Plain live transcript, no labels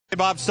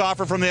Bob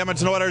Stauffer from the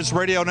Edmonton Oilers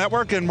Radio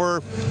Network, and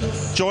we're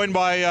joined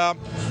by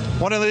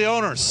one of the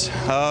owners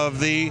of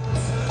the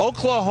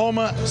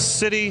Oklahoma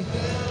City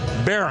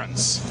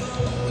Barons,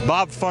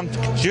 Bob Funk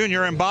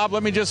Jr. And Bob,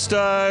 let me just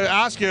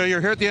ask you,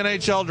 you're here at the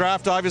NHL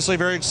Draft, obviously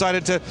very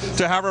excited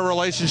to have a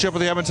relationship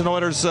with the Edmonton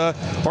Oilers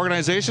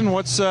organization.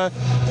 What's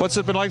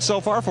it been like so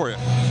far for you?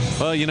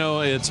 Well, you know,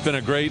 it's been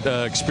a great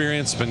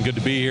experience. It's been good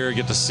to be here,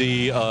 get to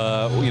see,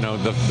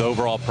 the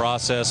overall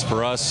process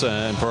for us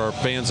and for our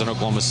fans in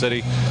Oklahoma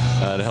City,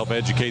 to help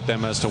educate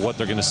them as to what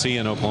they're going to see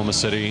in Oklahoma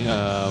City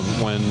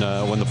when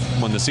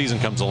the season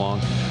comes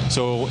along.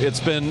 So it's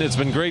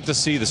been great to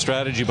see the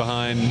strategy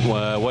behind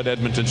what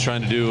Edmonton's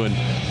trying to do and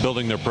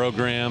building their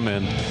program,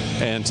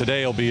 and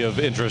today will be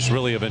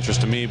really of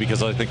interest to me,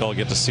 because I think I'll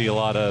get to see a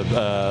lot of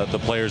the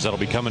players that'll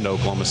be coming to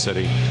Oklahoma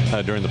City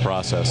during the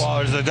process. Well,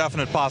 there's a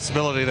definite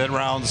possibility that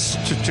rounds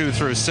 2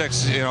 through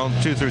 6,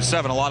 2 through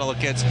 7, a lot of the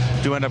kids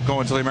do end up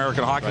going to the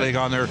American Hockey League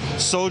on their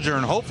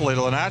sojourn, hopefully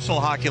to the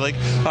National Hockey League.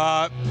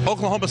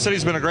 Oklahoma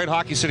City's been a great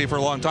hockey city for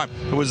a long time.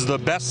 It was the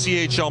best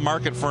CHL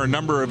market for a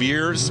number of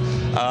years.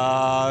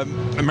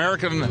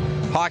 American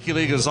Hockey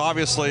League is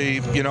obviously,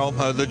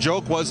 the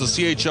joke was the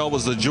CHL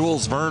was the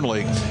Jules Verne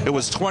League. It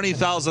was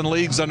 20,000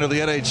 leagues under the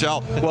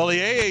NHL. Well,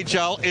 the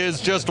AHL is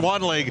just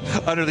one league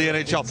under the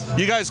NHL.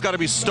 You guys got to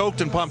be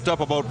stoked and pumped up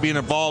about being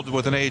involved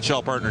with an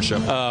AHL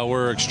partnership.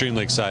 We're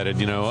extremely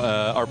excited.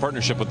 Our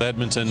partnership with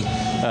Edmonton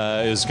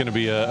is going to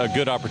be a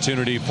good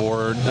opportunity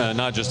for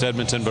not just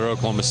Edmonton, but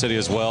Oklahoma City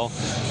as well.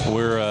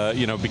 We're,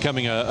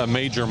 becoming a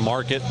major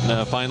market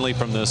finally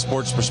from the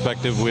sports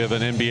perspective. We have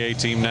an NBA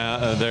team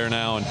there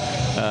now,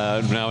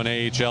 and now an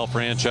AHL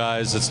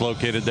franchise that's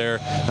located there.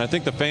 And I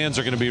think the fans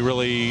are going to be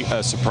really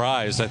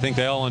surprised. I think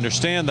they all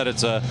understand that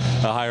it's a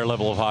higher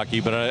level of hockey,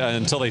 but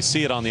until they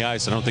see it on the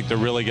ice, I don't think they're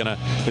really going to.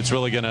 It's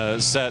really going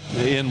to set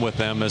in with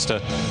them as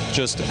to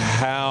just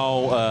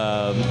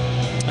how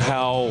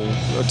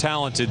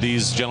talented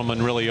these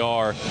gentlemen really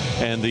are,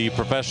 and the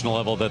professional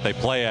level that they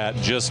play at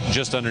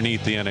just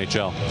underneath the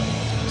NHL.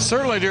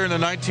 Certainly during the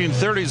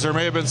 1930s, there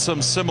may have been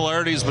some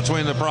similarities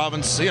between the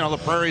province, the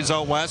prairies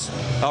out west,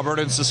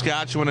 Alberta and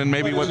Saskatchewan, and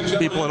maybe what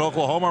people in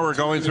Oklahoma were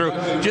going through.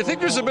 Do you think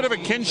there's a bit of a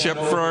kinship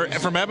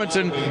from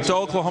Edmonton to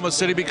Oklahoma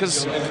City?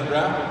 Because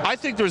I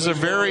think there's a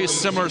very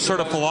similar sort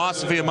of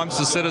philosophy amongst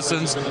the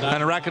citizens,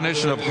 and a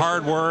recognition of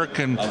hard work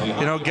and,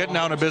 getting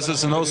down to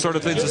business and those sort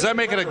of things. Does that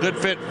make it a good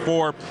fit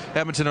for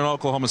Edmonton and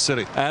Oklahoma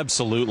City?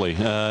 Absolutely.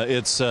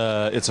 It's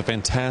a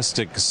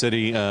fantastic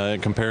city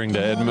comparing to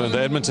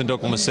Edmonton to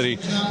Oklahoma City.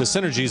 The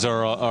synergies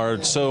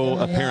are so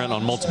apparent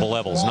on multiple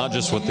levels, not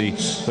just with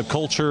the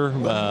culture,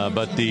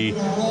 but the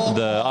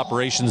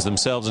operations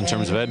themselves. In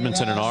terms of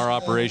Edmonton and our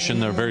operation,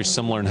 they're very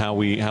similar in how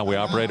we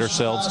operate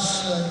ourselves.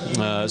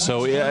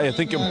 So yeah, I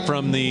think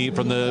from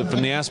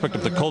the aspect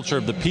of the culture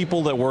of the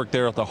people that work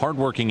there, the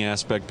hardworking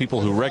aspect,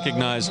 people who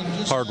recognize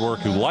hard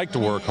work, who like to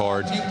work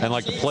hard and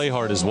like to play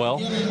hard as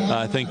well.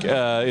 I think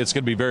it's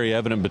going to be very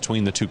evident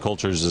between the two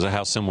cultures as to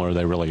how similar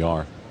they really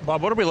are.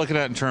 Bob, what are we looking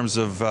at in terms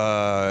of,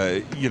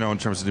 in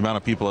terms of the amount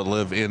of people that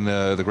live in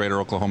the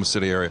greater Oklahoma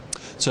City area?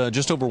 It's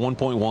just over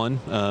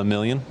 1.1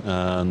 million.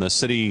 The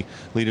city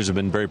leaders have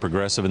been very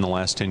progressive in the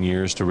last 10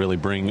 years to really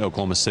bring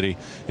Oklahoma City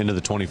into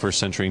the 21st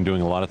century and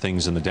doing a lot of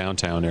things in the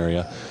downtown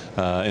area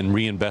and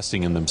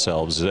reinvesting in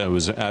themselves. It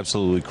was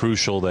absolutely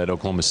crucial that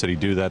Oklahoma City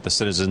do that. The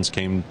citizens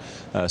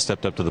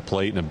stepped up to the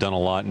plate and have done a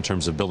lot in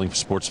terms of building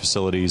sports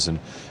facilities and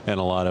a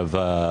lot of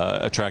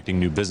attracting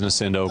new business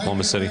into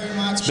Oklahoma City.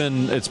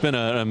 It's been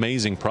an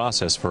amazing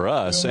process for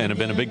us, and have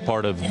been a big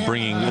part of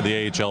bringing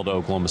the AHL to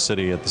Oklahoma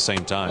City at the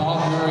same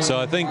time. So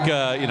I think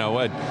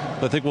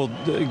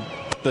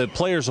the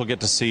players will get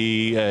to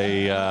see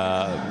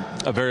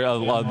they'll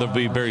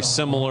be very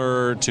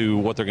similar to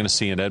what they're going to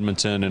see in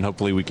Edmonton, and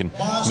hopefully we can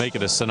make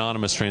it a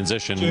synonymous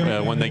transition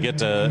when they get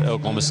to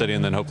Oklahoma City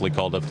and then hopefully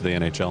called up to the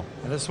NHL.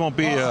 And this won't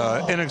be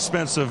an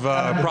inexpensive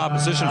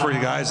proposition for you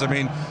guys. I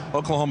mean,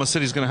 Oklahoma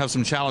City's going to have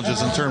some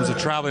challenges in terms of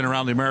traveling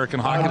around the American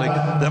Hockey League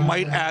that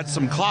might add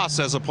some costs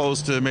as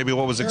opposed to maybe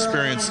what was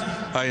experienced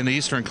in the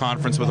Eastern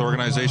Conference with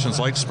organizations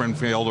like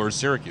Springfield or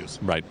Syracuse.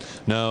 Right.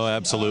 No,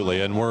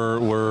 absolutely. And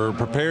we're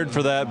prepared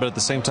for that. But at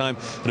the same time,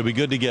 it'll be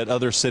good to get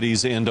other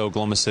cities into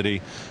Oklahoma City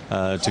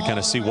to kind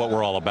of see what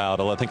we're all about.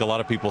 I think a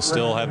lot of people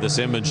still have this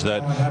image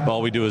that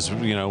all we do is,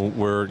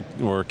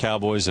 we're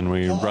cowboys and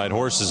we ride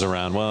horses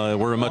around. Well,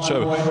 we're a much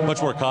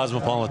more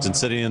cosmopolitan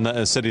city than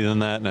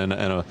that,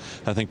 and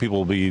I think people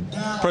will be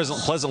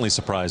pleasantly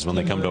surprised when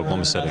they come to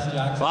Oklahoma City.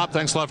 Bob,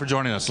 thanks a lot for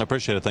joining us. I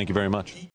appreciate it. Thank you very much.